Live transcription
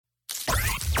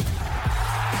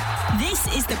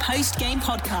This is the post-game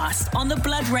podcast on the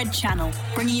Blood Red channel,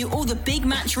 bringing you all the big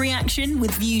match reaction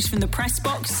with views from the press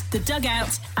box, the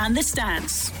dugout and the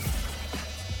stands.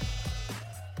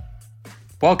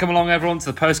 Welcome along everyone to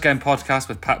the post-game podcast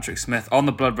with Patrick Smith on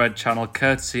the Blood Red channel,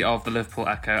 courtesy of the Liverpool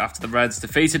Echo, after the Reds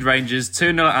defeated Rangers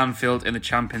 2-0 at Anfield in the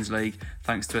Champions League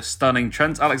thanks to a stunning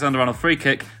Trent Alexander-Arnold free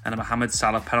kick and a Mohamed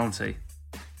Salah penalty.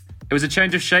 It was a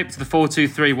change of shape to the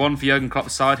 4-2-3-1 for Jurgen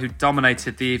Klopp's side, who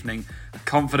dominated the evening, a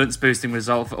confidence-boosting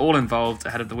result for all involved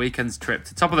ahead of the weekend's trip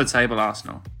to top-of-the-table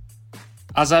Arsenal.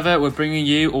 As ever, we're bringing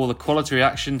you all the quality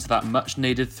reaction to that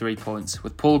much-needed 3 points,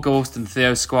 with Paul Gorst and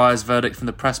Theo Squire's verdict from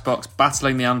the press box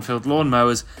battling the Anfield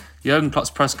lawnmowers, Jurgen Klopp's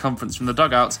press conference from the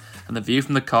dugout, and the view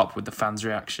from the Kop with the fans'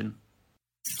 reaction.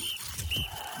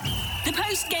 The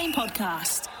post-game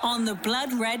podcast on the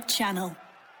Blood Red channel.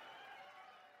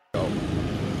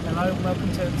 Hello and welcome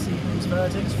to this evening's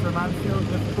verdicts from Anfield.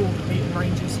 Liverpool beating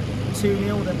Rangers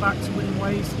 2-0. They're back to winning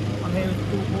ways. I'm here with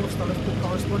Paul Gorst, our Liverpool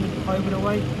correspondent, home and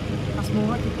away. That's more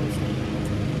like it, Gorst.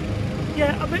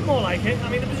 Yeah, a bit more like it. I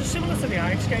mean, it was similar to the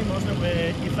Ajax game, wasn't it,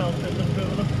 where you felt that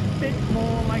Liverpool were a bit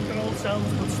more like their old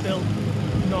selves, but still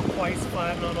not quite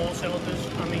firing on all cylinders.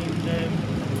 I mean,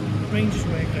 Rangers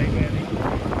were great, really.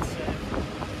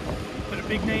 They're a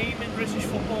big name in British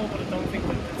football, but I don't think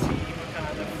that the team are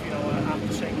kind of, at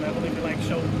the same level, if you like.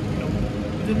 So,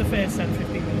 within the first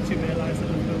 10-15 minutes, you realise that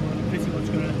Liverpool were pretty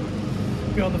much going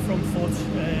to be on the front foot,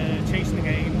 chasing the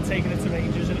game, taking it to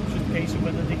Rangers, and it was just a case of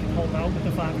whether they could hold out with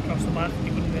the 5 across the back. They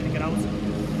couldn't really get out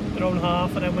their own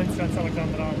half, and then when Trent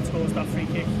Alexander-Arnold scores that free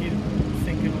kick, you're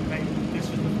thinking, okay, this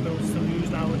is Liverpool's to lose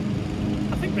now.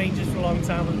 And I think Rangers for a long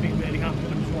time would have been really happy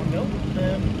that it was 1-0.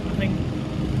 I think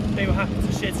they were happy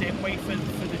to sit in, wait for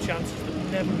the chances that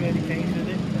never really came, did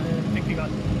it? I think they got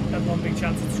that one big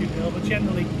chance at 2-0, but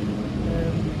generally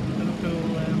Liverpool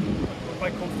were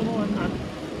quite comfortable and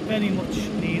very much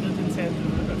needed in terms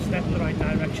of a step in the right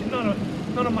direction.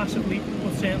 Not a massive leap,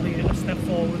 but certainly a step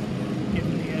forward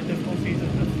given the difficulties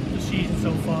of the season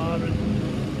so far. And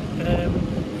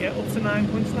up to 9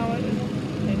 points now, or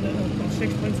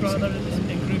 6 points rather,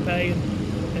 in Group A.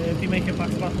 And if they make it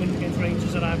back-to-back wins against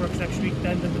Rangers at Ibrox next week,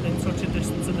 then they're within such a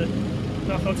distance in the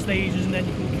knockout stages, and then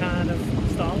you can kind of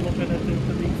start looking at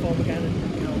the league form again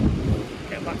and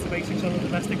get back to basics on the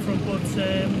domestic front. But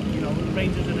the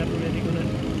Rangers are never really going to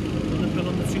put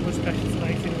under too much pressure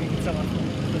tonight. You can tell after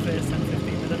the first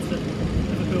 10-15 minutes that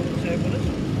Liverpool deserve winners.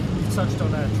 You've touched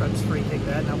on Trent's free kick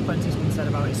there. Now, plenty's been said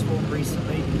about his form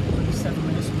recently. Only 7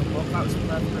 minutes from the block. That was a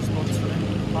perfect response from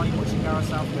him. Are you watching Gareth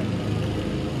Southgate?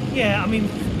 Yeah, I mean,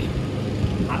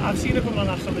 I've seen a couple of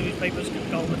national newspapers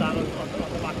go with that on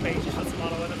the back pages for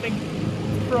tomorrow, and I think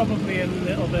probably a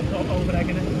little bit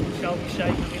over-egging it, shall we say.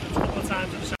 I mean, a couple of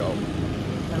times I've said.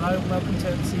 Hello and welcome to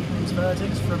this evening's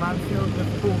verdicts from Anfield.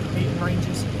 Liverpool beating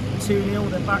Rangers 2-0.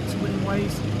 They're back to winning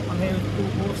ways. I'm here with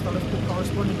Paul Gorst, our Liverpool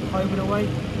correspondent, home and away.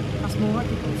 That's more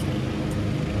like it, Gorst.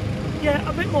 Yeah,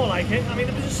 a bit more like it. I mean,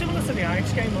 it was similar to the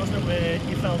Ajax game, wasn't it, where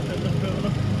you felt that Liverpool were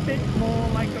a bit more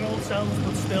like their old selves,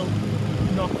 but still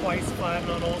not quite firing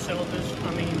on all cylinders.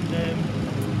 I mean,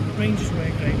 Rangers were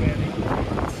great, really.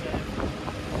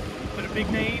 They're a big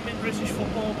name in British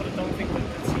football, but I don't think that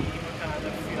the team are kind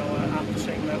of, at the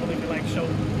same level, if you like. So,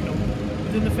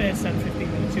 within the first 10-15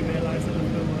 minutes, you realise that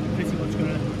Liverpool were pretty much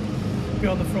going to be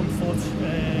on the front foot,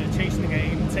 chasing the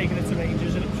game, taking it to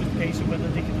Rangers, and it was just a case of whether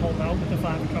they could hold out with the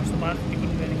 5 across the back. They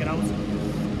couldn't really get out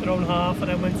their own half, and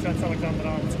then when Trent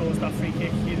Alexander-Arnold scores that free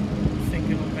kick, you're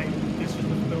thinking, okay, this is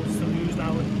Liverpool's to lose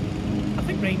now. And I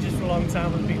think Rangers for a long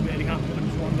time would have been really happy that it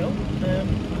was 1-0.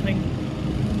 I think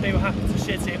they were happy to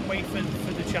sit in, wait for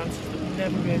the chances that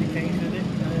never really came, did it?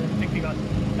 I think they got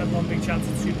that one big chance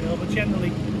at 2-0, but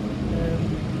generally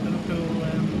Liverpool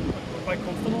were quite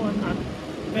comfortable and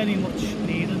very much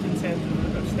needed in terms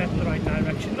of a step in the right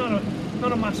direction.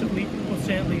 Not a massive leap, but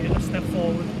certainly a step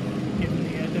forward given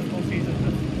the difficulties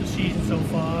of the season so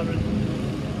far. And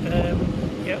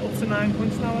up to 9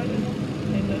 points now, or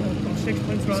 6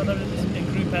 points rather, in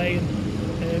Group A.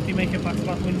 And if they make it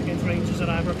back-to-back wins against Rangers at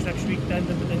Ibrox next week, then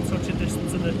they're within such a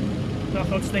distance in the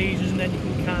knockout stages, and then you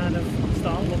can kind of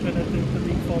start looking at the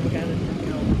league form again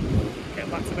and get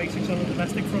back to basics on the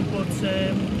domestic front. But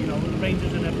the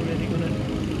Rangers are never really going to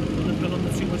put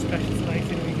under too much pressure tonight.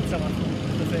 You can tell after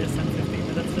the first 10-15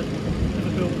 minutes that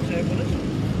Liverpool deserve winners.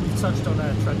 You've touched on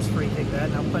Trent's free kick there.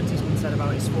 Now, plenty's been said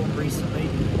about his form recently.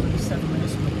 Only 7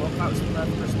 minutes from the block. That was a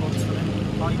perfect response from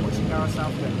him. Are you watching Gareth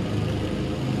Southgate?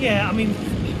 Yeah, I mean,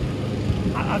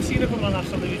 I've seen a couple of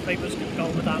national newspapers go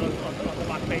with that on the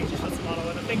back pages for tomorrow,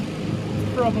 and I think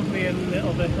probably a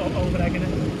little bit over-egging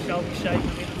it, shall we say. I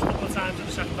mean, a couple of times in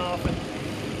the second half,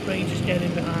 and Rangers get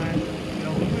in behind,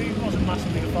 it wasn't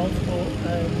massively a fault, but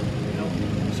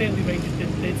certainly Rangers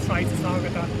did try to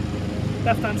target that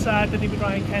left-hand side. Then he with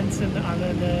Ryan Kenton, and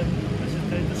then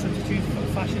the substitute for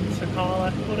fashion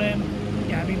Sakala. But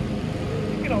yeah, I mean,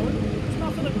 it's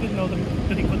nothing that we didn't know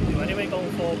that he couldn't do anyway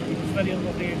going forward. He was very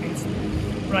unlucky against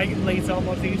Brighton later on.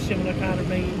 Was a similar kind of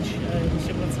range,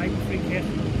 similar type of free kick.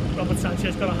 Robert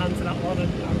Sanchez got a hand to that one,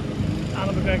 and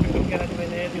Alan McGregor couldn't get anywhere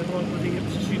near the other one, but it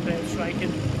was a superb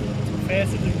striking. To be fair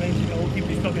to the Rangers goalkeeper,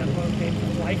 he's probably had one of the games of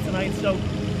his life tonight. So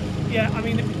yeah, I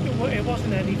mean, it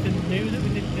wasn't anything new that we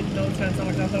didn't know Trent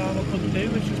Alexander-Arnold couldn't do.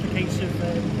 It's just a case of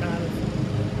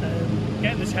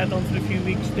getting his head on for a few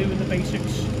weeks, doing the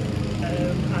basics,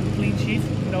 and clean sheet.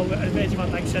 As Virgil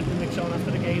van Dijk said in the mix on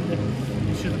after the game, that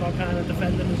it's just about kind of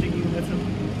defending as a unit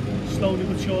and slowly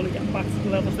but surely getting back to the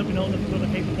levels that we know that we're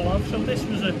capable of. So this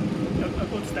was a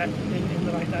good step in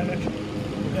the right direction.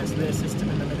 We'll get to the system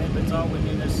in a minute, but Darwin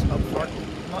Núñez up front,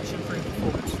 much improved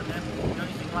performance from him. The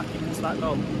only thing lacking was that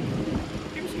goal.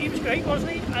 He was great,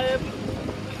 wasn't he? I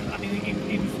mean,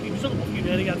 he was unlucky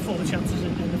really. He had 4 chances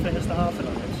in the first half, and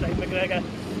I'd say McGregor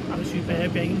had a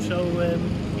superb game. So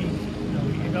he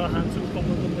got a hand to a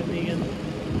couple of them, didn't he? And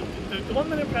the one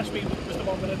that impressed me was the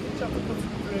one that he tried to put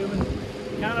through, and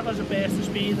kind of has a burst of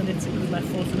speed, and it's with his left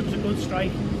foot, and it was a good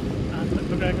strike. And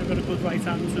McGregor got a good right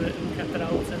hand to it and kept it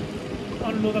out. And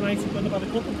on another night he could have had a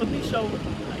couple, couldn't he? So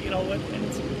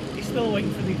he's still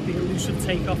waiting for the elusive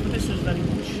takeoff, but this was very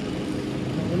much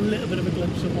a little bit of a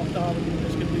glimpse of what Darwin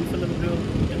Núñez can do for Liverpool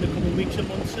in the coming weeks and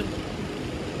months. And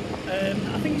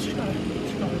I think he's just got to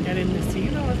get in this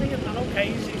team now. I think, and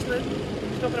okay, he's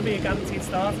not going to be a guaranteed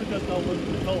starter because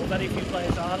very few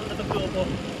players are at Liverpool, but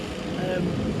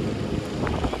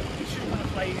he's just going to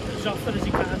play as often as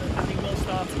he can, and he will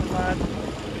start to provide the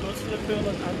goods for Liverpool.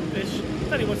 And it's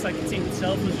very much like the team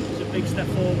itself was a big step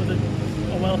forward and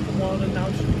a welcome one, and now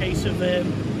it's just a case of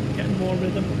getting more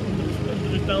rhythm under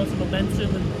his belt and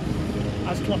momentum. And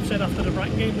as Klopp said after the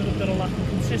Brighton game, there are a lack of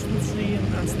consistency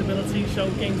and stability, so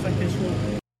games like this will.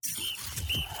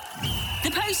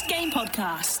 The post-game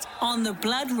podcast on the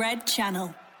Blood Red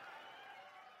channel.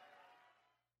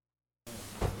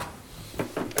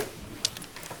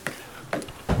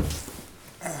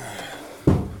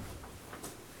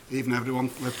 Evening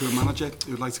everyone, Liverpool manager,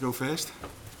 who would like to go first?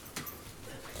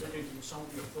 Some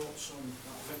of your thoughts on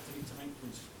that victory tonight,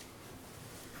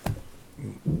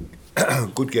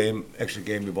 please. Good game, actually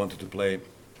game we wanted to play.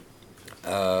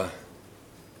 A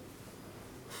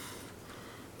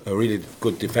really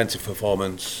good defensive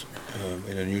performance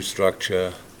in a new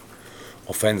structure.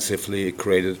 Offensively, it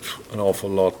created an awful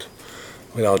lot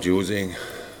without using.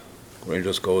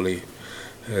 Rangers goalie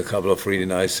had a couple of really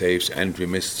nice saves, and we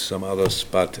missed some others,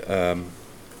 but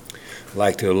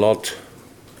liked it a lot.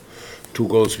 2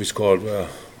 goals we scored were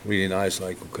really nice,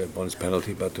 like one is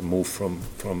penalty, but the move from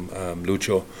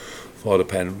Lucho for the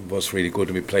pen was really good,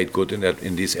 and we played good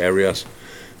in these areas.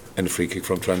 And the free kick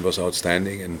from Trent was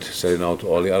outstanding, and setting out to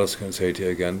all the others, can say it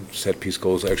here again, set piece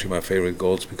goals are actually my favorite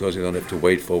goals because you don't have to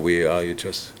wait for VAR, you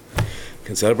just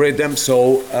can celebrate them.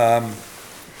 So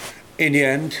in the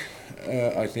end,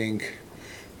 I think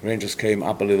Rangers came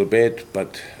up a little bit,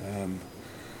 but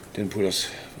didn't put us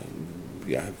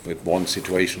with one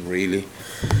situation really,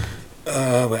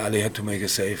 where Ali had to make a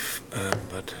save,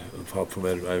 but apart from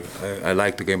that, I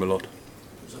liked the game a lot.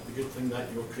 Was that the good thing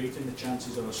that you were creating the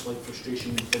chances, or a slight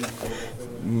frustration you didn't go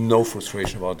off? No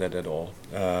frustration about that at all.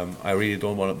 I really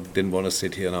didn't want to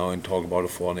sit here now and talk about a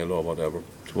 4-0 or whatever.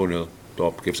 2-0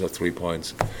 top gives us 3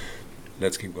 points.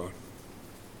 Let's keep going.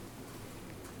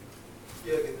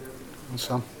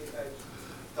 Sam.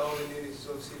 Darwin Núñez is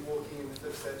obviously walking in the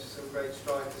footsteps of some great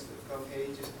strikers that have come here.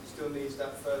 He just still needs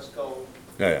that first goal.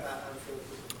 Yeah.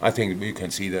 I think you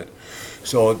can see that.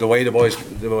 So the way the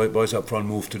boys up front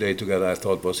moved today together, I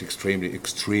thought was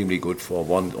extremely good for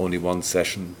only one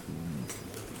session.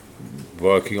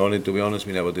 Working on it, to be honest,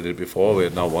 we never did it before. We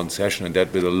had now one session, and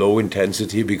that with a low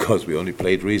intensity because we only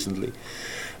played recently.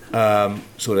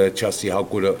 So that just see how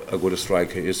good a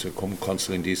striker is to come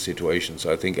constantly in these situations.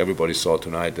 So I think everybody saw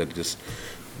tonight that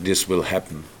this will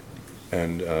happen,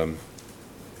 and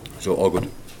so all good.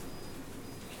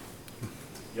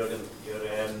 Jürgen, your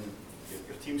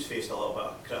team's faced a little bit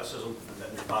of criticism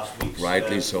in the past weeks.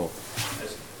 Rightly so.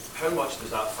 How much does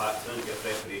that factor into your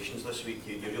preparations this week?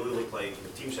 You really look like, the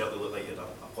team certainly looked like you had a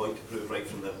point to prove right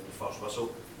from the first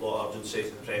whistle. A lot of urgency,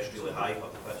 the press really high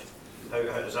up the pitch. How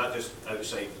is that just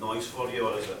outside noise for you,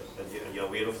 or are you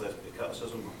aware of the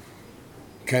criticism?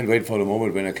 Can't wait for the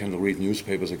moment when I can read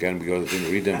newspapers again, because I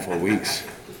didn't read them for weeks.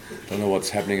 Don't know what's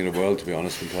happening in the world, to be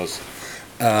honest, because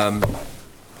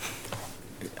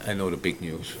I know the big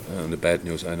news, the bad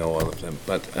news. I know all of them,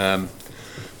 but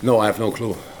no, I have no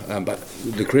clue. But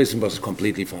the criticism was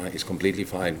completely fine. It's completely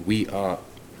fine. We are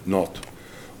not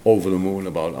over the moon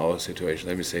about our situation.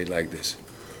 Let me say it like this.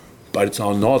 But it's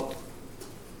now not.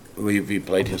 We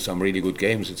played here some really good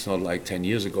games. It's not like 10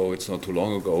 years ago. It's not too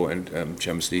long ago. And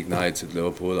Champions League nights at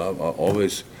Liverpool are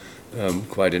always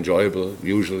quite enjoyable,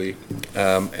 usually.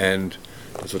 And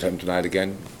that's what happened tonight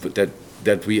again. But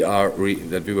that we were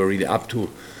really up to.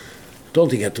 Don't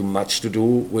think it had too much to do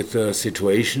with the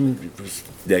situation. It was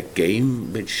that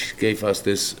game which gave us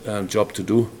this job to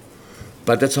do.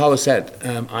 But that's how I said.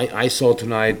 I saw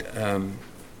tonight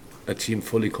a team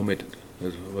fully committed.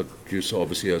 That's what you saw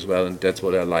obviously as well, and that's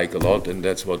what I like a lot, and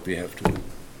that's what we have to do.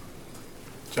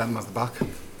 Gentleman at the back. Mo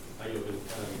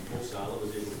Salah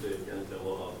was able to get into a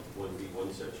lot of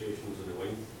 1v1 situations in the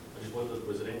wing. I just wondered,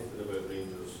 was there anything about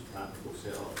Rangers' tactical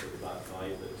setup for the back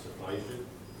five that surprised you?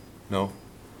 No.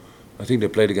 I think they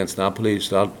played against Napoli,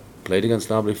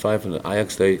 5, and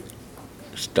Ajax they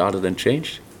started and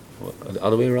changed. The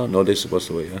other way around? No, this was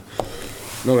the way, yeah.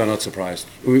 No, we're not surprised.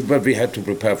 But we had to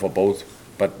prepare for both.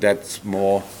 But that's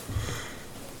more.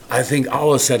 I think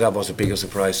our setup was a bigger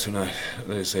surprise tonight.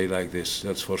 They say like this,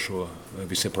 that's for sure.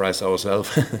 We surprised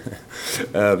ourselves.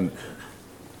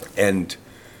 And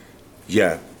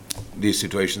yeah, these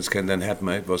situations can then happen.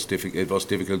 It was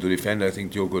difficult to defend. I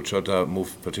think Diogo Jota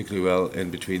moved particularly well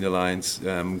in between the lines.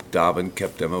 Darwin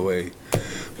kept them away.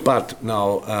 But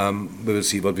now we will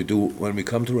see what we do when we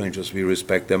come to Rangers. We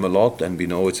respect them a lot, and we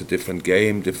know it's a different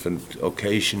game, different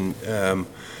occasion.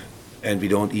 And we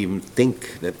don't even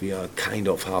think that we are kind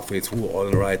of halfway through all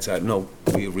on the right side. No,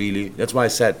 we really. That's why I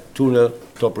said 2-0,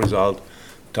 top result,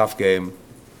 tough game,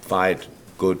 fight,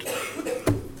 good.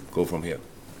 Go from here.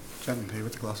 Gentleman here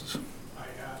with the glasses.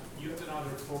 You have another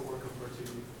forward compared to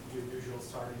your usual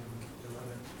starting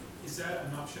 11. Is that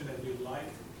an option that you like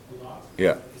a lot?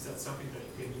 Yeah. Is that something that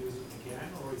you can use again,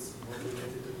 or is it more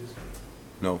related to this game?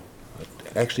 No,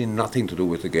 actually nothing to do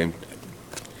with the game.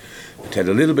 It had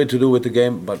a little bit to do with the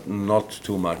game, but not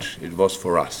too much. It was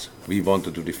for us. We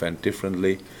wanted to defend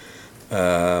differently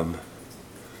to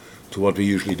what we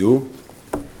usually do.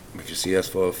 If you see us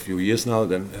for a few years now,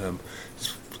 then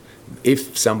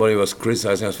if somebody was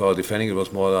criticizing us for our defending, it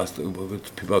was more or less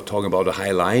people are talking about a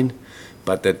high line,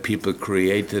 but that people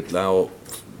created now,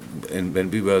 and when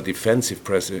we were in a defensive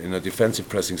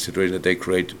pressing situation, that they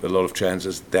create a lot of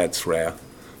chances. That's rare,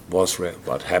 was rare,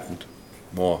 but happened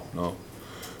more. No.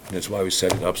 That's why we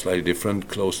set it up slightly different,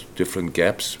 closed different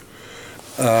gaps.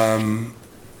 We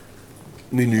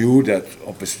knew that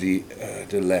obviously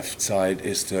the left side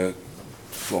is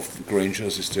of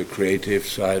Rangers is the creative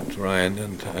side, Ryan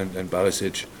and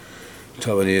Barisic.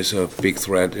 Tavernier is a big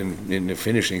threat in the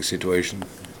finishing situation.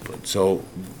 So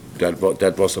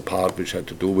that was a part which had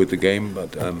to do with the game,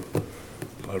 but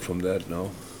apart from that,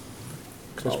 no.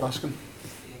 Chris Baskin.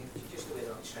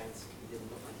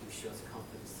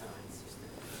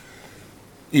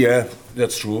 Yeah,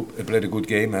 that's true. He played a good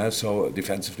game, so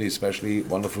defensively especially,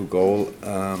 wonderful goal.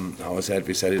 How I said,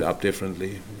 we set it up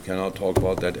differently. We cannot talk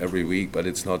about that every week, but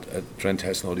it's not. Trent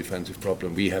has no defensive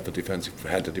problem. We had a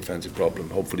defensive problem,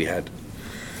 hopefully had,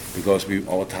 because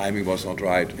our timing was not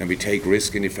right, and we take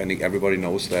risk in defending. Everybody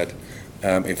knows that.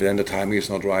 If then the timing is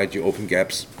not right, you open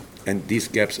gaps, and these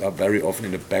gaps are very often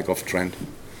in the back of Trent.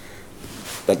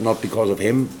 But not because of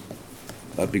him,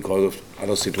 but because of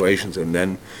other situations, and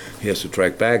then he has to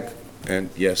track back. And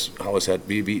yes, how I said,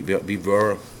 we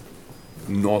were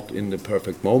not in the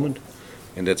perfect moment,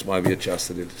 and that's why we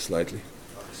adjusted it slightly.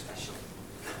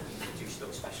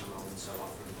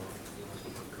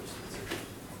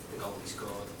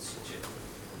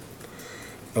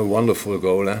 A wonderful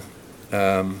goal,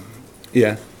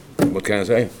 yeah. What can I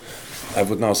say? I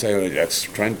would now say that's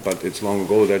Trent, but it's long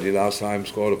ago that he last time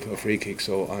scored a free kick,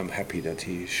 so I'm happy that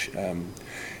he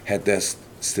had that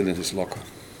still in his locker.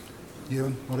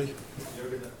 Ewan, Murray?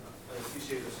 Jürgen, I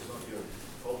appreciate this is not your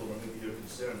problem or maybe your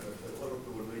concern, but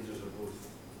Liverpool and Rangers are both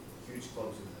huge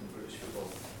clubs in British football.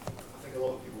 I think a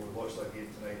lot of people would watch that game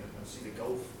tonight and see the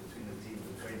gulf between the teams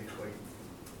and find it quite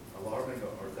alarming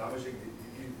or damaging.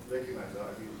 Do you recognise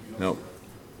that? No.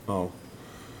 Oh.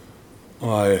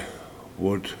 I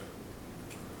would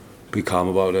be calm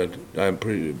about it.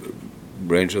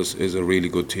 Rangers is a really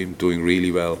good team, doing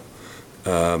really well,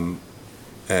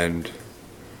 and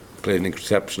played an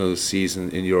exceptional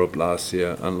season in Europe last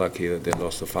year. Unlucky that they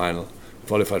lost the final.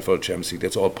 Qualified for the Champions League.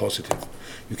 That's all positive.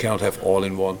 You cannot have all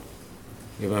in one.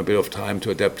 You have a bit of time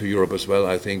to adapt to Europe as well.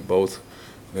 I think both.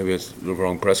 Maybe it's the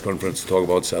wrong press conference to talk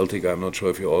about Celtic. I'm not sure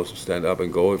if you all stand up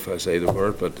and go if I say the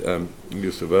word, but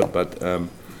use the word. But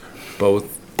both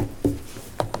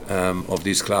of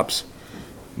these clubs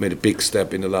made a big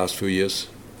step in the last few years.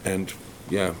 And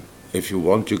yeah, if you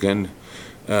want, you can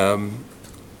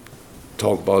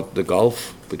talk about the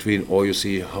gulf between, or you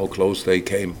see how close they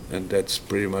came, and that's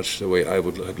pretty much the way I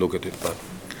would look at it. But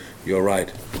you're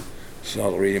right, it's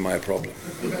not really my problem.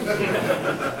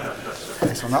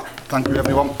 Thanks on that. Thank you,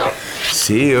 everyone.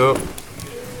 See you.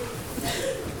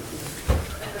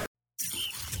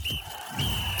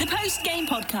 The post-game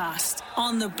podcast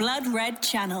on the Blood Red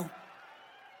Channel.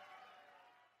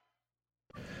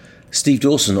 Steve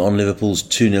Dawson on Liverpool's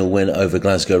 2-0 win over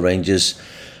Glasgow Rangers.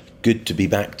 Good to be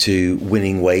back to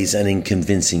winning ways and in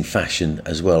convincing fashion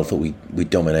as well. I thought we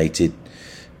dominated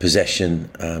possession.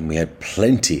 We had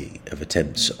plenty of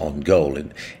attempts on goal.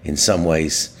 And in some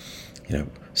ways,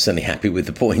 certainly happy with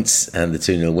the points and the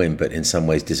 2-0 win, but in some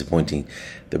ways disappointing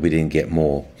that we didn't get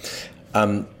more.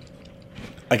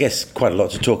 I guess quite a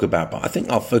lot to talk about, but I think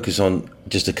I'll focus on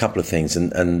just a couple of things.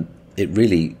 And it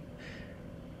really,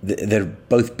 they're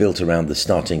both built around the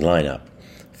starting lineup.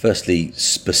 Firstly,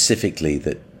 specifically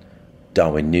that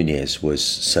Darwin Núñez was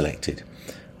selected.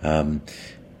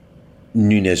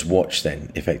 Núñez watch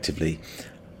then, effectively.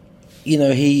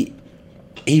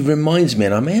 He reminds me,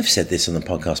 and I may have said this on the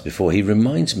podcast before, he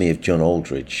reminds me of John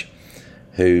Aldridge,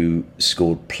 who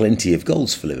scored plenty of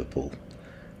goals for Liverpool.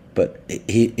 But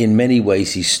he, in many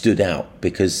ways, he stood out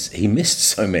because he missed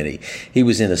so many. He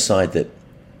was in a side that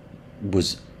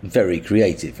was very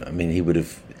creative. I mean, he would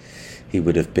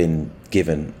have been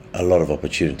given a lot of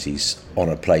opportunities on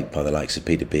a plate by the likes of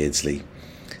Peter Beardsley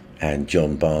and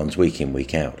John Barnes week in,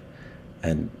 week out.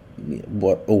 And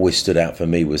what always stood out for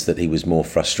me was that he was more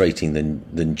frustrating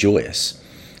than joyous,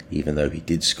 even though he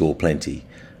did score plenty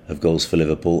of goals for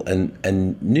Liverpool. And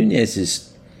Núñez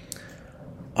is,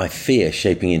 I fear,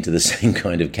 shaping into the same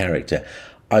kind of character.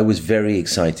 I was very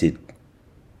excited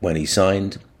when he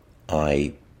signed.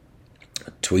 I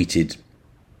tweeted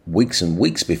weeks and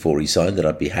weeks before he signed that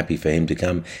I'd be happy for him to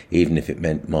come, even if it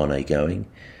meant Mane going.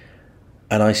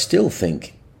 And I still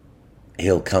think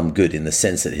he'll come good in the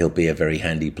sense that he'll be a very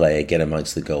handy player, get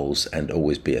amongst the goals and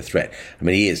always be a threat. I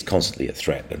mean, he is constantly a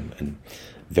threat and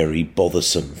very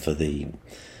bothersome for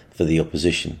the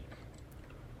opposition.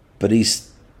 But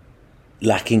he's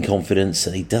lacking confidence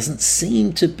and he doesn't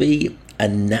seem to be a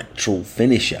natural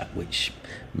finisher, which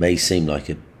may seem like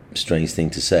a strange thing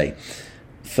to say.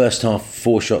 First half,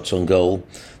 4 shots on goal.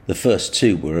 The first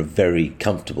 2 were a very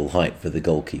comfortable height for the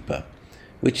goalkeeper,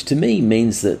 which to me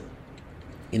means that,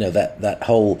 that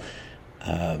whole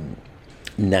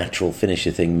natural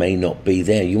finisher thing may not be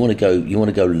there. You want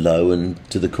to go low and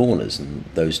to the corners, and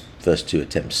those first 2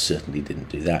 attempts certainly didn't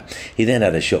do that. He then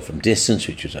had a shot from distance,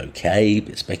 which was okay, a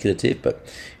bit speculative, but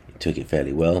he took it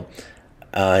fairly well.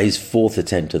 His 4th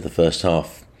attempt of the first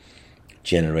half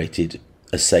generated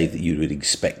a save that you would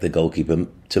expect the goalkeeper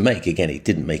to make. Again, it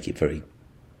didn't make it very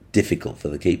difficult for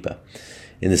the keeper.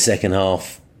 In the second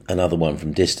half, another one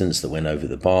from distance that went over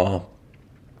the bar.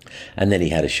 And then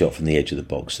he had a shot from the edge of the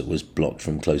box that was blocked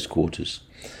from close quarters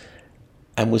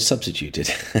and was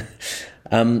substituted.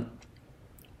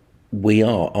 We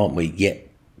are, aren't we, yet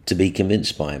to be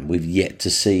convinced by him. We've yet to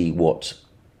see what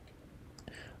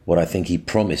I think he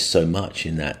promised so much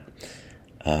in that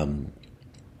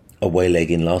away leg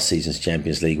in last season's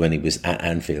Champions League when he was at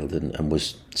Anfield and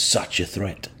was such a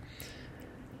threat.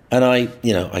 And I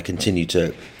continue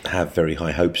to have very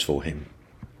high hopes for him,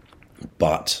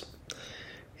 but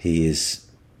he is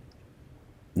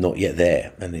not yet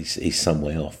there, and he's some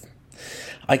way off.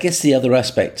 I guess the other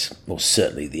aspect, or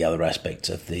certainly the other aspect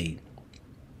of the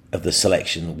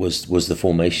selection was the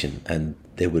formation, and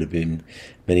there would have been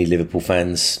many Liverpool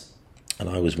fans, and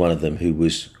I was one of them, who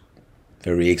was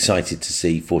very excited to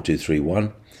see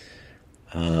 4-2-3-1.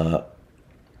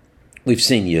 We've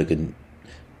seen Jurgen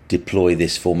deploy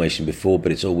this formation before,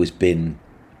 but it's always been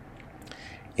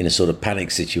in a sort of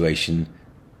panic situation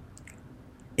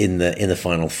in the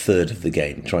final third of the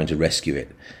game, trying to rescue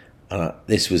it.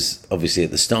 This was obviously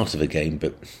at the start of a game,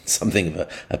 but something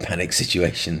of a panic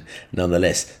situation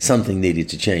nonetheless. Something needed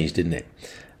to change, didn't it?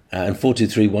 And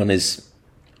 4-2-3-1 is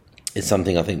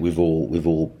something I think we've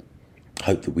all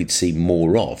hoped that we'd see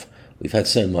more of. We've had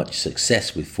so much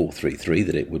success with 4-3-3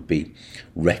 that it would be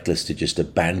reckless to just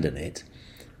abandon it.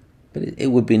 But it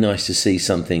would be nice to see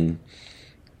something,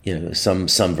 some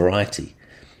variety.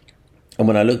 And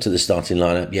when I looked at the starting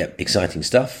lineup, exciting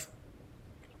stuff.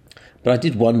 But I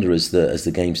did wonder as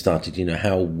the game started,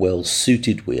 how well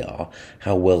suited we are,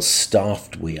 how well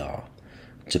staffed we are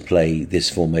to play this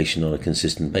formation on a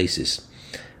consistent basis.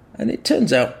 And it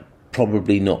turns out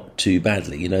probably not too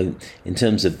badly. In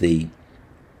terms of the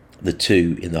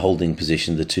 2 in the holding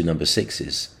position, the 2 number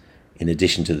 6s, in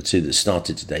addition to the two that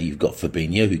started today, you've got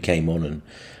Fabinho, who came on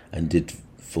and did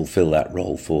fulfil that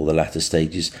role for the latter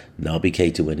stages, Naby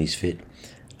Keita when he's fit,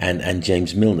 and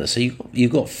James Milner. So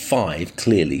you've got 5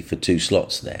 clearly for 2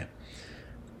 slots there.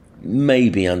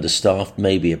 Maybe understaffed,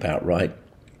 maybe about right.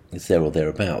 It's there or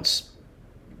thereabouts.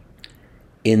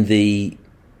 In the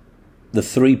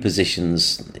 3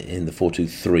 positions in the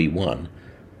 4-2-3-1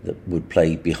 that would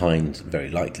play behind,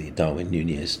 very likely, Darwin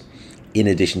Núñez, in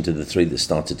addition to the 3 that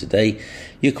started today,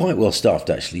 you're quite well staffed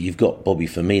actually. You've got Bobby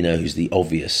Firmino, who's the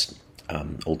obvious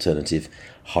alternative,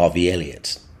 Harvey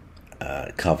Elliott,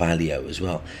 Carvalho as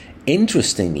well.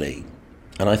 Interestingly,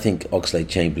 and I think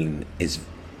Oxlade-Chamberlain is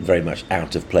very much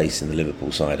out of place in the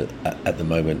Liverpool side at the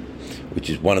moment, which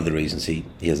is one of the reasons he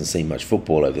hasn't seen much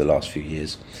football over the last few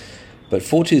years. But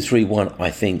 4-2-3-1,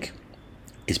 I think,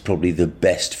 is probably the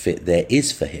best fit there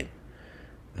is for him.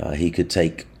 He could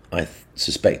take, I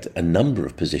suspect, a number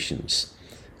of positions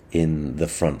in the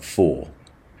front 4.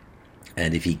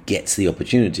 And if he gets the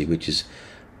opportunity, which is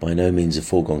by no means a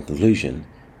foregone conclusion,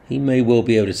 he may well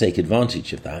be able to take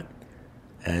advantage of that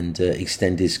and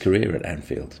extend his career at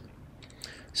Anfield.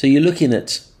 So you're looking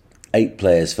at 8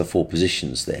 players for 4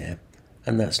 positions there,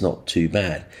 and that's not too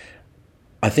bad.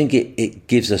 I think it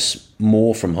gives us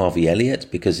more from Harvey Elliott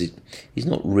because he's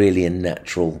not really a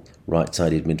natural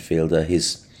right-sided midfielder.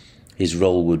 His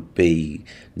role would be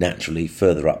naturally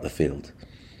further up the field.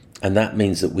 And that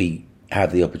means that we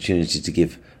have the opportunity to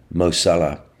give Mo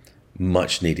Salah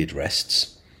much-needed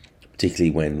rests,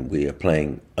 particularly when we are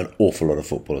playing an awful lot of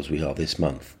football as we are this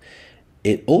month.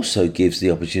 It also gives the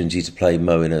opportunity to play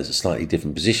Mo in a slightly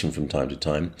different position from time to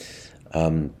time,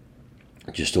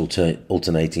 just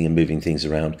alternating and moving things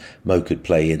around. Mo could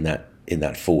play in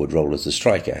that forward role as a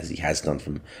striker, as he has done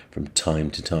from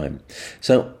time to time.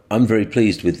 So I'm very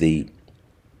pleased with the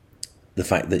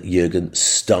fact that Jurgen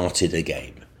started a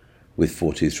game with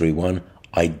 4-2-3-1.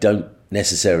 I don't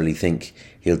necessarily think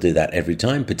he'll do that every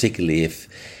time, particularly if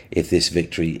this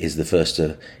victory is the first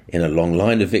in a long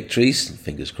line of victories,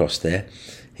 fingers crossed there.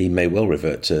 He may well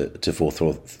revert to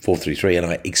 4-3-3, and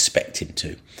I expect him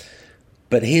to.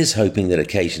 But here's hoping that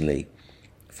occasionally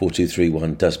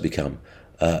 4-2-3-1 does become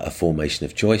a formation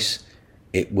of choice.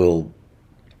 It will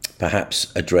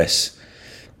perhaps address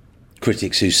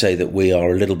critics who say that we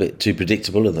are a little bit too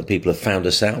predictable and that people have found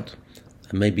us out,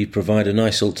 and maybe provide a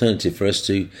nice alternative for us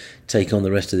to take on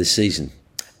the rest of this season.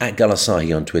 At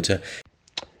Galasahi on Twitter.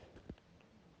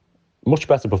 Much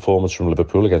better performance from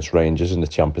Liverpool against Rangers in the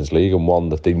Champions League, and one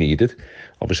that they needed.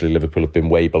 Obviously, Liverpool have been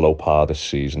way below par this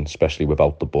season, especially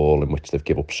without the ball, in which they've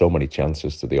given up so many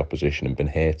chances to the opposition and been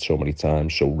hit so many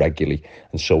times, so regularly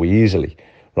and so easily,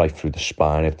 right through the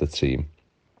spine of the team.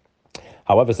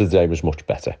 However, today was much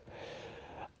better.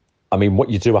 I mean, what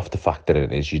you do have to factor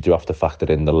in is you do have to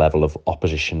factor in the level of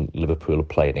opposition Liverpool are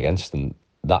playing against, and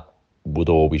that would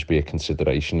always be a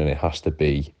consideration, and it has to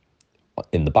be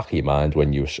in the back of your mind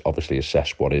when you obviously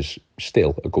assess what is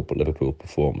still a good Liverpool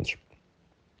performance.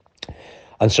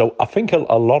 And so I think a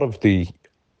lot of the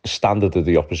standard of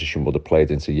the opposition would have played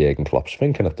into Jurgen Klopp's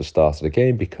thinking at the start of the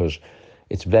game, because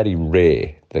it's very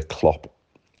rare that Klopp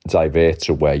diverts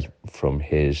away from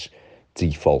his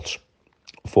default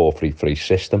 4-3-3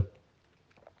 system.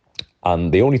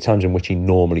 And the only times in which he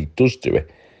normally does do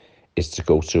it is to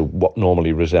go to what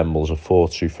normally resembles a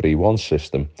 4-2-3-1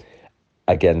 system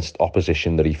against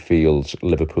opposition that he feels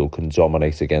Liverpool can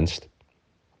dominate against.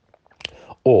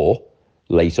 Or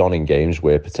late on in games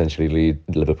where potentially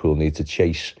Liverpool need to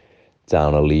chase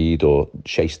down a lead or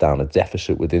chase down a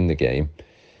deficit within the game,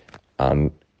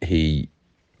 and he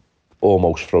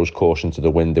almost throws caution to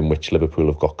the wind, in which Liverpool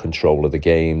have got control of the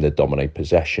game, they dominate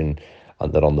possession,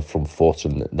 and they're on the front foot,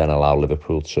 and then allow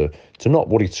Liverpool to not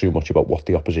worry too much about what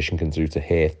the opposition can do to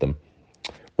hurt them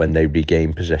when they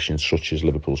regain possession, such as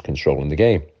Liverpool's controlling the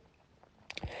game.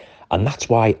 And that's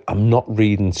why I'm not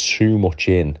reading too much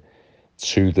in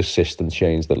to the system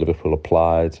change that Liverpool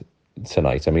applied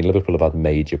tonight. I mean, Liverpool have had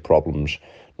major problems,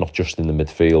 not just in the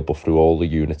midfield, but through all the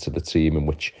units of the team, in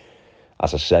which,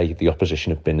 as I say, the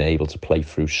opposition have been able to play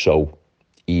through so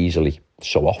easily,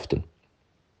 so often.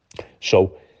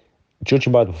 So,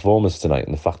 judging by the performance tonight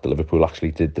and the fact that Liverpool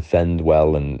actually did defend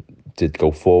well and did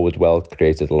go forward well,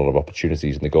 created a lot of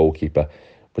opportunities, and the goalkeeper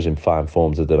was in fine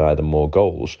form to deny them more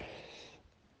goals,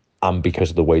 and because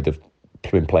of the way they've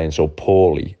been playing so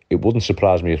poorly, it wouldn't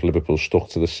surprise me if Liverpool stuck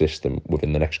to the system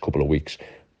within the next couple of weeks.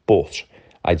 But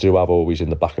I do have always in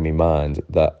the back of my mind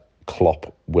that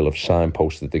Klopp will have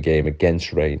signposted the game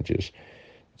against Rangers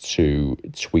to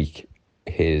tweak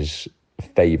his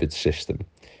favoured system,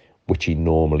 which he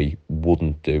normally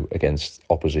wouldn't do against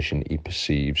opposition he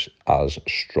perceives as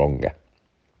stronger.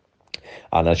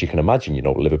 And as you can imagine, you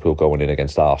know, Liverpool going in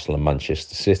against Arsenal and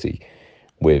Manchester City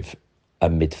with a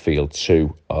midfield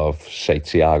two of, say,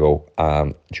 Thiago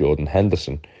and Jordan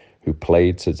Henderson, who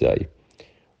played today,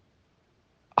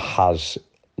 has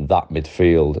that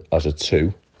midfield as a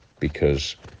two,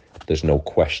 because there's no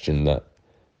question that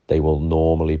they will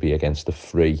normally be against the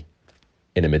three,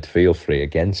 in a midfield three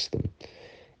against them.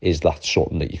 Is that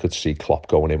something that you could see Klopp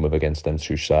going in with against them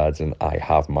two sides? And I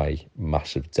have my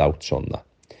massive doubts on that.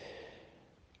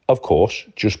 Of course,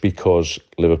 just because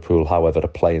Liverpool, however, are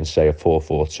playing, say, a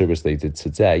 4-4-2 as they did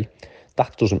today,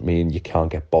 that doesn't mean you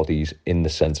can't get bodies in the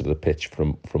centre of the pitch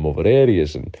from other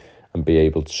areas and be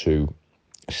able to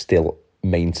still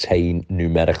maintain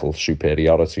numerical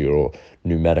superiority or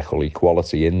numerical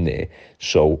equality in there.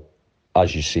 So,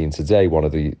 as you've seen today, one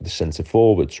of the centre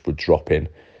forwards would drop in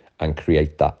and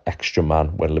create that extra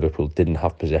man when Liverpool didn't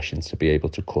have possession to be able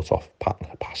to cut off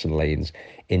passing lanes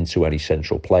into any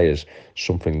central players,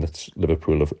 something that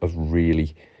Liverpool have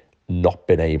really not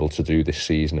been able to do this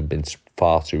season and been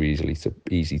far too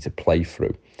easy to play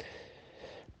through.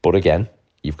 But again,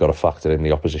 you've got to factor in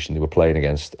the opposition they were playing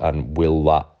against, and will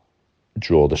that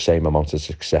draw the same amount of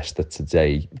success that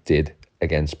today did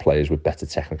against players with better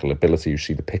technical ability, who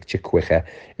see the picture quicker,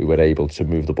 who were able to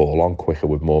move the ball on quicker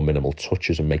with more minimal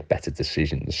touches and make better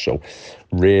decisions. So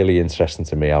really interesting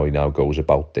to me how he now goes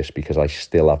about this, because I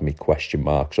still have my question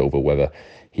marks over whether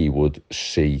he would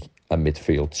see a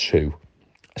midfield two,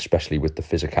 especially with the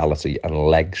physicality and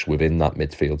legs within that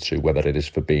midfield two, whether it is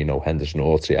Fabinho, Henderson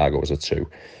or Thiago as a two,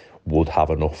 would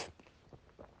have enough.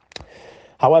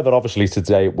 However, obviously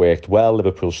today it worked well.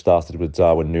 Liverpool started with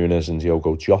Darwin Núñez and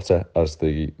Diogo Jota as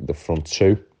the front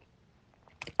two.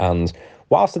 And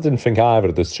whilst I didn't think either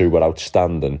of the two were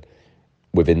outstanding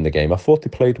within the game, I thought they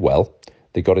played well.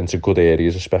 They got into good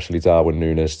areas, especially Darwin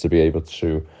Núñez, to be able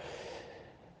to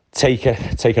take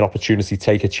an opportunity,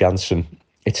 take a chance. And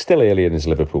it's still early in his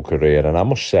Liverpool career. And I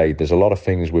must say, there's a lot of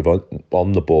things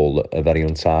on the ball that are very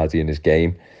untidy in his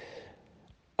game.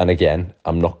 And again,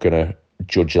 I'm not going to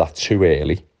judge that too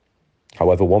early.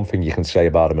 However, one thing you can say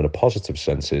about him in a positive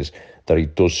sense is that he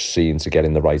does seem to get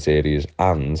in the right areas,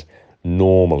 and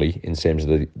normally in terms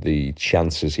of the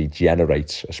chances he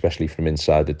generates, especially from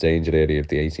inside the danger area of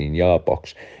the 18-yard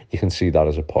box, you can see that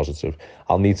as a positive.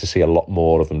 I'll need to see a lot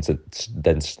more of him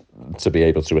to be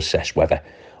able to assess whether,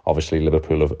 obviously,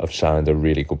 Liverpool have signed a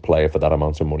really good player for that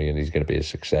amount of money and he's going to be a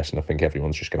success. And I think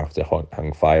everyone's just going to have to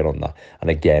hang fire on that. And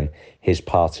again, his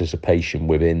participation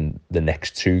within the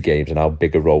next two games and how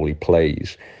big a role he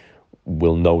plays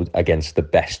will know against the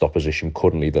best opposition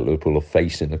currently that Liverpool have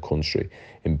faced in the country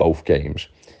in both games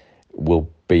will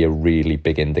be a really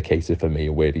big indicator for me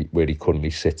where he currently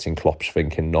sits in Klopp's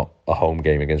thinking, not a home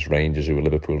game against Rangers, who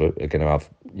Liverpool are going to have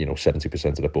 70%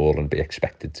 of the ball and be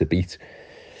expected to beat.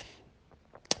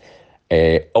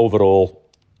 Overall,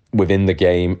 within the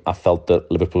game, I felt that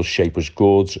Liverpool's shape was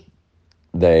good.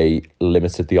 They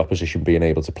limited the opposition being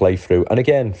able to play through. And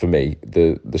again, for me,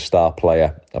 the star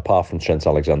player, apart from Trent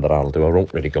Alexander-Arnold, who I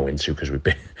won't really go into because we've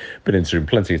been into him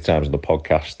plenty of times on the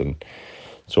podcast and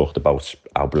talked about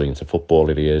how brilliant a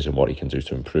footballer he is and what he can do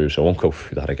to improve. So I won't go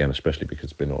through that again, especially because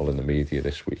it's been all in the media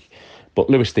this week. But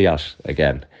Luis Diaz,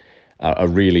 again, a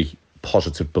really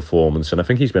positive performance, and I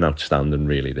think he's been outstanding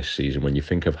really this season when you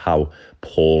think of how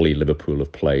poorly Liverpool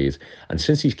have played. And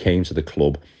since he came to the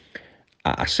club,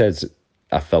 I said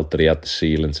I felt that he had the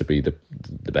ceiling to be the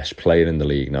best player in the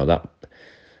league. Now that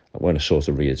I want to sort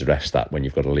of readdress that when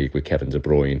you've got a league with Kevin De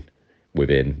Bruyne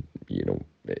within,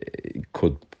 it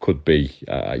could be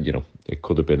it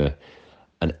could have been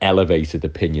an elevated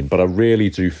opinion, but I really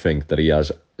do think that he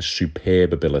has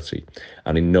superb ability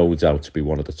and in no doubt to be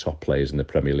one of the top players in the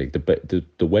Premier League.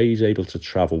 The way he's able to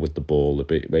travel with the ball,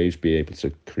 the way he's be able to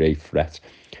create threat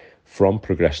from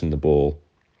progressing the ball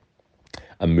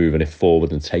and moving it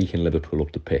forward and taking Liverpool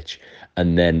up the pitch,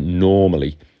 and then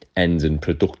normally ending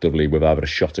productively with either a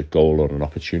shot at goal or an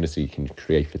opportunity he can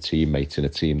create for teammates in a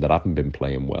team that haven't been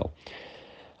playing well.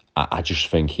 I just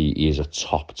think he is a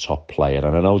top player.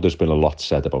 And I know there's been a lot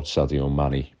said about Sadio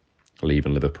Mane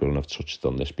leaving Liverpool, and I've touched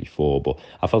on this before, but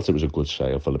I felt it was a good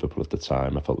sale for Liverpool at the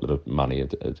time. I felt that Mane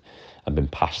had been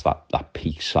past that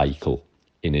peak cycle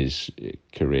in his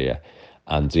career,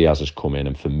 and Diaz has come in,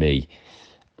 and for me,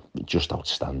 just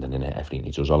outstanding in everything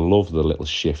he does. I love the little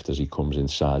shift as he comes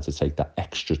inside to take that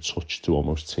extra touch to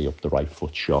almost tee up the right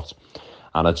foot shot.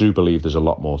 And I do believe there's a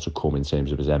lot more to come in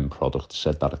terms of his end product. I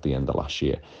said that at the end of last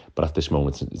year. But at this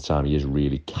moment in time, he is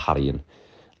really carrying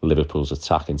Liverpool's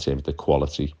attack in terms of the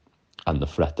quality and the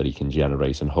threat that he can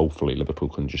generate. And hopefully Liverpool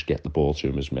can just get the ball to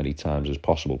him as many times as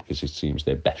possible, because it seems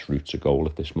their best route to goal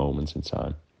at this moment in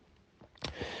time.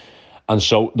 And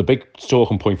so the big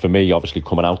talking point for me, obviously,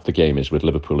 coming out the game is with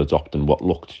Liverpool adopting what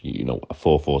looked, a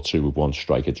 4-4-2 with one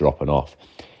striker dropping off,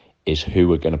 is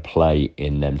who are going to play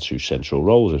in them two central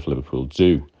roles if Liverpool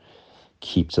do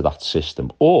keep to that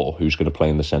system, or who's going to play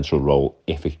in the central role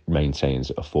if it maintains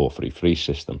a 4-3-3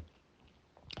 system.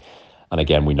 And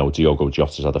again, we know Diogo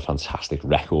Jota's had a fantastic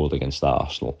record against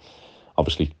Arsenal.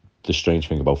 Obviously, the strange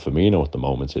thing about Firmino at the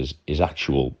moment is his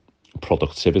actual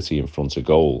productivity in front of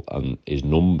goal and his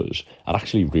numbers are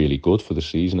actually really good for the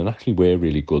season, and actually were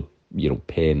really good,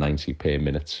 per 90, per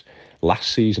minutes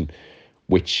last season,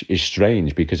 which is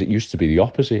strange because it used to be the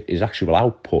opposite. His actual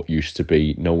output used to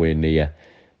be nowhere near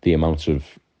the amount of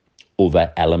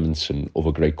other elements and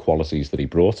other great qualities that he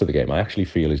brought to the game. I actually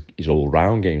feel his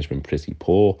all-round game's been pretty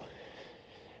poor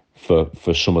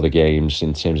for some of the games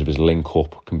in terms of his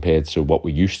link-up compared to what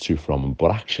we're used to from him.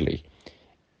 But actually,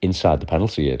 inside the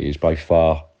penalty area, he's by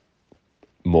far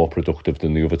more productive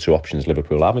than the other two options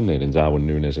Liverpool have in there, in Darwin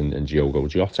Núñez and Diogo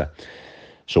Jota.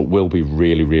 So it will be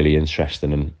really, really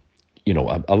interesting. And,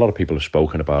 a lot of people have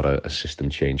spoken about a system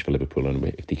change for Liverpool and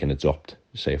if they can adopt,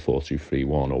 say, a 4-2-3-1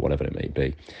 or whatever it may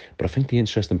be. But I think the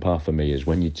interesting part for me is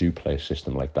when you do play a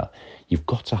system like that, you've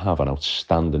got to have an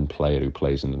outstanding player who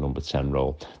plays in the number 10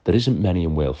 role. There isn't many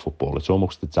in Wales football. It's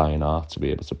almost the dying art to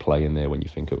be able to play in there when you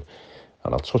think of,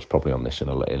 and I'll touch probably on this in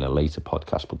a later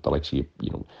podcast, but the likes of,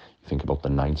 you think about the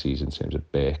 90s in terms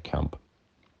of Bergkamp,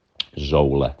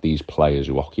 Zola, these players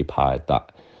who occupied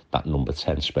that number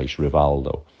 10 space,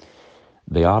 Rivaldo.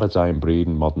 They are a dying breed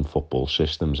in modern football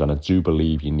systems, and I do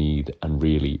believe you need a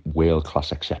really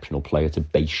world-class, exceptional player to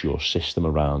base your system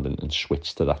around and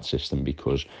switch to that system,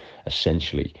 because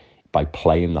essentially, by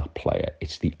playing that player,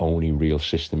 it's the only real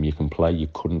system you can play. You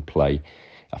couldn't play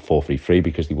a 4-3-3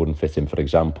 because they wouldn't fit in, for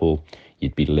example.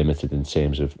 You'd be limited in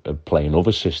terms of playing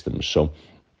other systems. So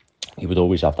you would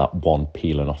always have that one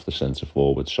peeling off the centre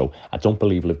forward. So I don't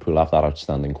believe Liverpool have that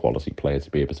outstanding quality player to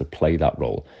be able to play that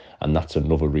role. And that's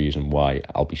another reason why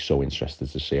I'll be so interested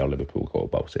to see how Liverpool go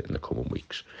about it in the coming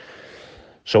weeks.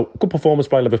 So good performance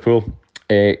by Liverpool,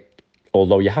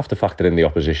 although you have to factor in the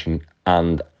opposition,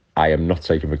 and I am not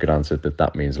taking for granted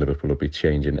that means Liverpool will be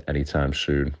changing anytime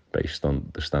soon based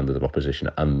on the standard of opposition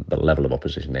and the level of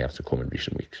opposition they have to come in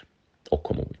recent weeks or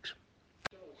coming weeks.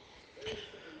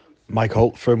 Mike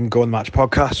Holt from Go On The Match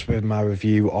podcast with my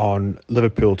review on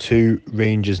Liverpool 2,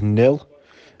 Rangers 0.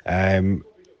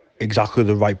 Exactly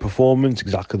the right performance,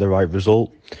 exactly the right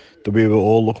result that we were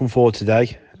all looking for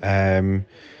today. I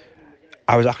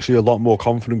was actually a lot more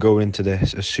confident going into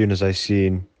this as soon as I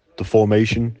seen the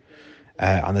formation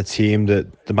and the team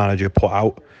that the manager put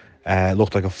out.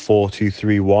 Looked like a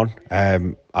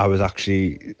 4-2-3-1. I was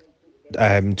actually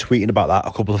tweeting about that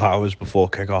a couple of hours before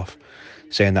kick-off,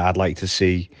 saying that I'd like to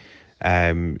see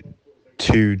 2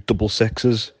 double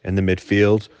sixes in the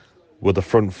midfield with the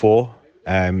front four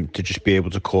to just be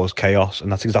able to cause chaos,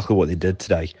 and that's exactly what they did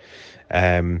today.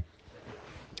 The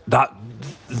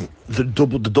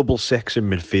double six in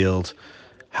midfield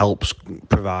helps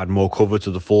provide more cover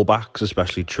to the fullbacks,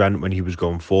 especially Trent when he was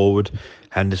going forward.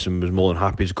 Henderson was more than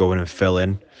happy to go in and fill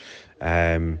in.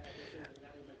 And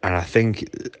I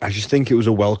just think it was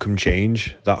a welcome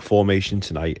change, that formation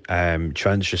tonight.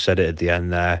 Trent just said it at the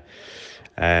end there,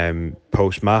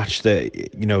 post-match, that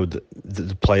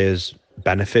the players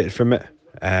benefited from it,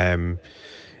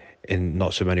 in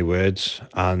not so many words.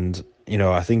 And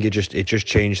I think it just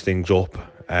changed things up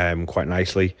quite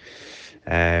nicely.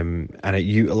 And it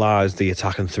utilised the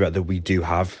attacking threat that we do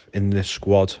have in this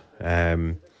squad.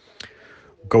 Going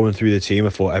through the team,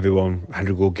 I thought everyone had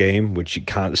a good game, which you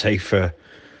can't say for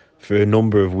a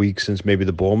number of weeks since maybe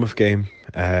the Bournemouth game.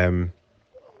 I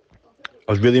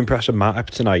was really impressed with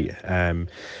Matip tonight.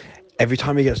 Every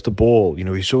time he gets the ball,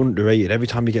 he's so underrated. Every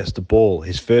time he gets the ball,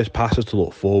 his first pass is to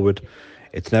look forward.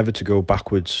 It's never to go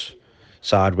backwards,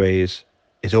 sideways.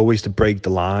 It's always to break the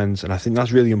lines. And I think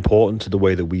that's really important to the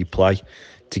way that we play,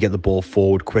 to get the ball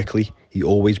forward quickly. He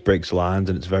always breaks lines,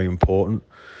 and it's very important.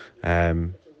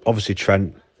 Obviously,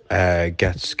 Trent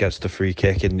gets the free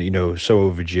kick, and, so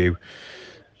overdue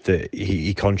that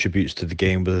he contributes to the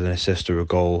game with an assist or a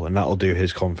goal, and that'll do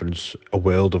his confidence a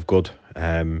world of good.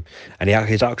 And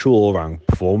his actual all-round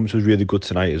performance was really good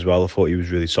tonight as well. I thought he was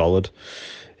really solid.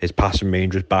 His passing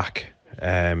range was back,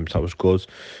 so that was good.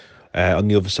 On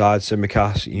the other side,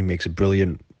 Tsimikas, he makes a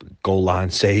brilliant goal line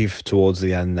save towards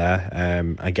the end there.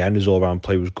 Again, his all-round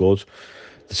play was good.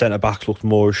 The centre-backs looked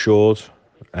more assured.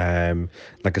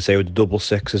 Like I say, with the double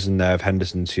sixes in there of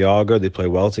Henderson and Thiago, they play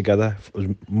well together. It was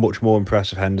much more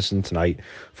impressive Henderson tonight.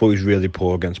 Thought he was really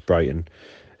poor against Brighton,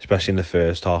 especially in the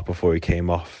first half before he came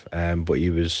off. But he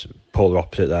was polar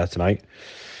opposite there tonight.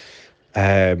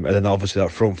 And then obviously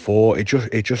that front four, it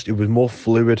was more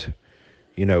fluid.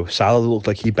 You know, Salah looked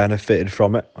like he benefited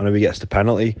from it. I know he gets the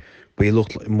penalty, but he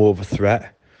looked like more of a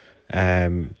threat.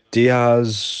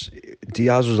 Diaz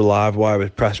was a live wire. His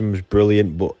pressing was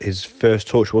brilliant, but his first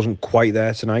touch wasn't quite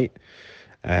there tonight.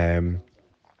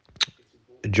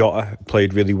 Jota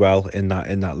played really well in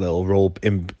that little role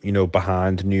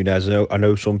behind Nunez. I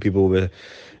know some people were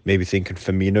maybe thinking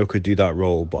Firmino could do that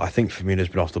role, but I think Firmino's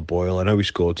been off the boil. I know he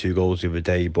scored 2 goals the other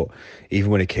day, but even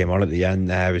when he came on at the end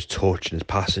there, his touch and his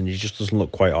passing, he just doesn't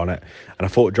look quite on it. And I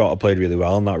thought Jota played really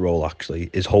well in that role, actually.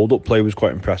 His hold-up play was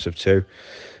quite impressive too,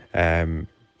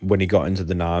 when he got into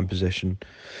the 9 position.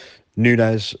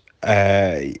 Nunez,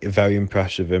 very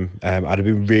impressive him. I'd have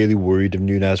been really worried if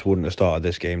Nunez wouldn't have started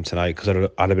this game tonight, because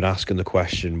I'd have been asking the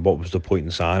question, what was the point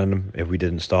in signing him if we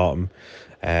didn't start him?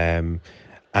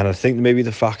 And I think maybe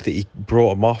the fact that he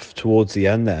brought him off towards the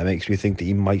end there makes me think that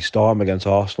he might start him against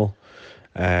Arsenal.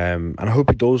 And I hope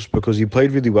he does, because he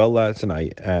played really well there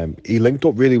tonight. He linked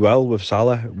up really well with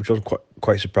Salah, which I was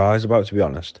quite surprised about, to be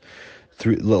honest.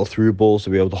 Little through balls to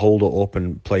be able to hold it up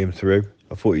and play him through.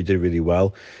 I thought he did really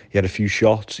well. He had a few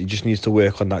shots. He just needs to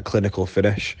work on that clinical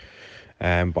finish.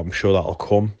 But I'm sure that'll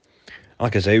come.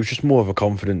 Like I say, it was just more of a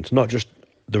confidence, not just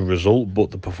the result,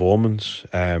 but the performance.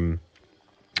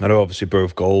 I know obviously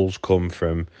both goals come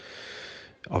from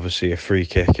obviously a free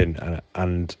kick and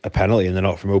a penalty, and they're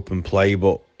not from open play,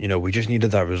 but you know, we just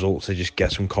needed that result to just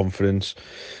get some confidence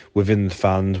within the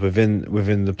fans,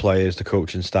 within the players, the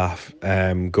coaching staff,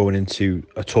 going into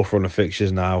a tough run of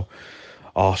fixtures now.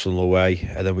 Arsenal away,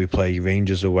 and then we play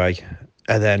Rangers away,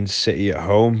 and then City at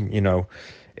home. You know,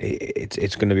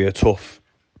 it's going to be a tough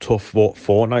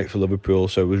fortnight for Liverpool,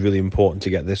 so it was really important to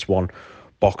get this one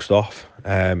boxed off,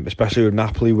 especially with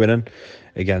Napoli winning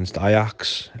against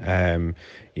Ajax.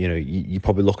 You know, you're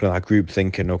probably looking at that group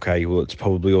thinking, okay, well, it's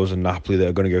probably us and Napoli that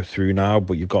are going to go through now,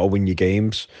 but you've got to win your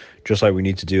games, just like we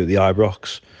need to do at the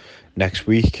Ibrox next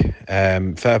week.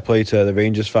 Fair play to the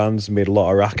Rangers fans, made a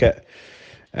lot of racket.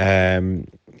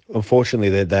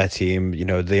 Unfortunately, their team, you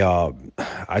know,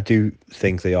 I do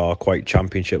think they are quite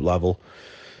championship level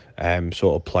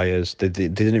sort of players. They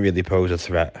didn't really pose a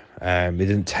threat. They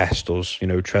didn't test us. You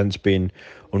know, Trent's been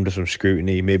under some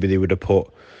scrutiny. Maybe they would have put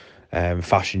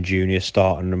Fashion Junior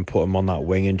starting and put him on that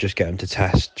wing and just get him to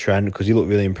test Trent, because he looked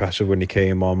really impressive when he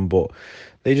came on, but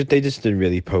they just didn't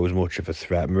really pose much of a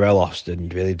threat. Morelos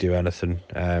didn't really do anything.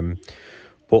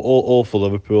 But all for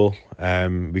Liverpool.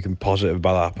 We can be positive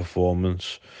about our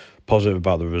performance, positive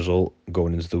about the result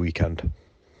going into the weekend.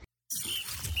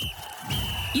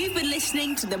 You've been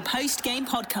listening to the post-game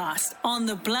podcast on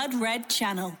the Blood Red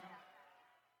Channel.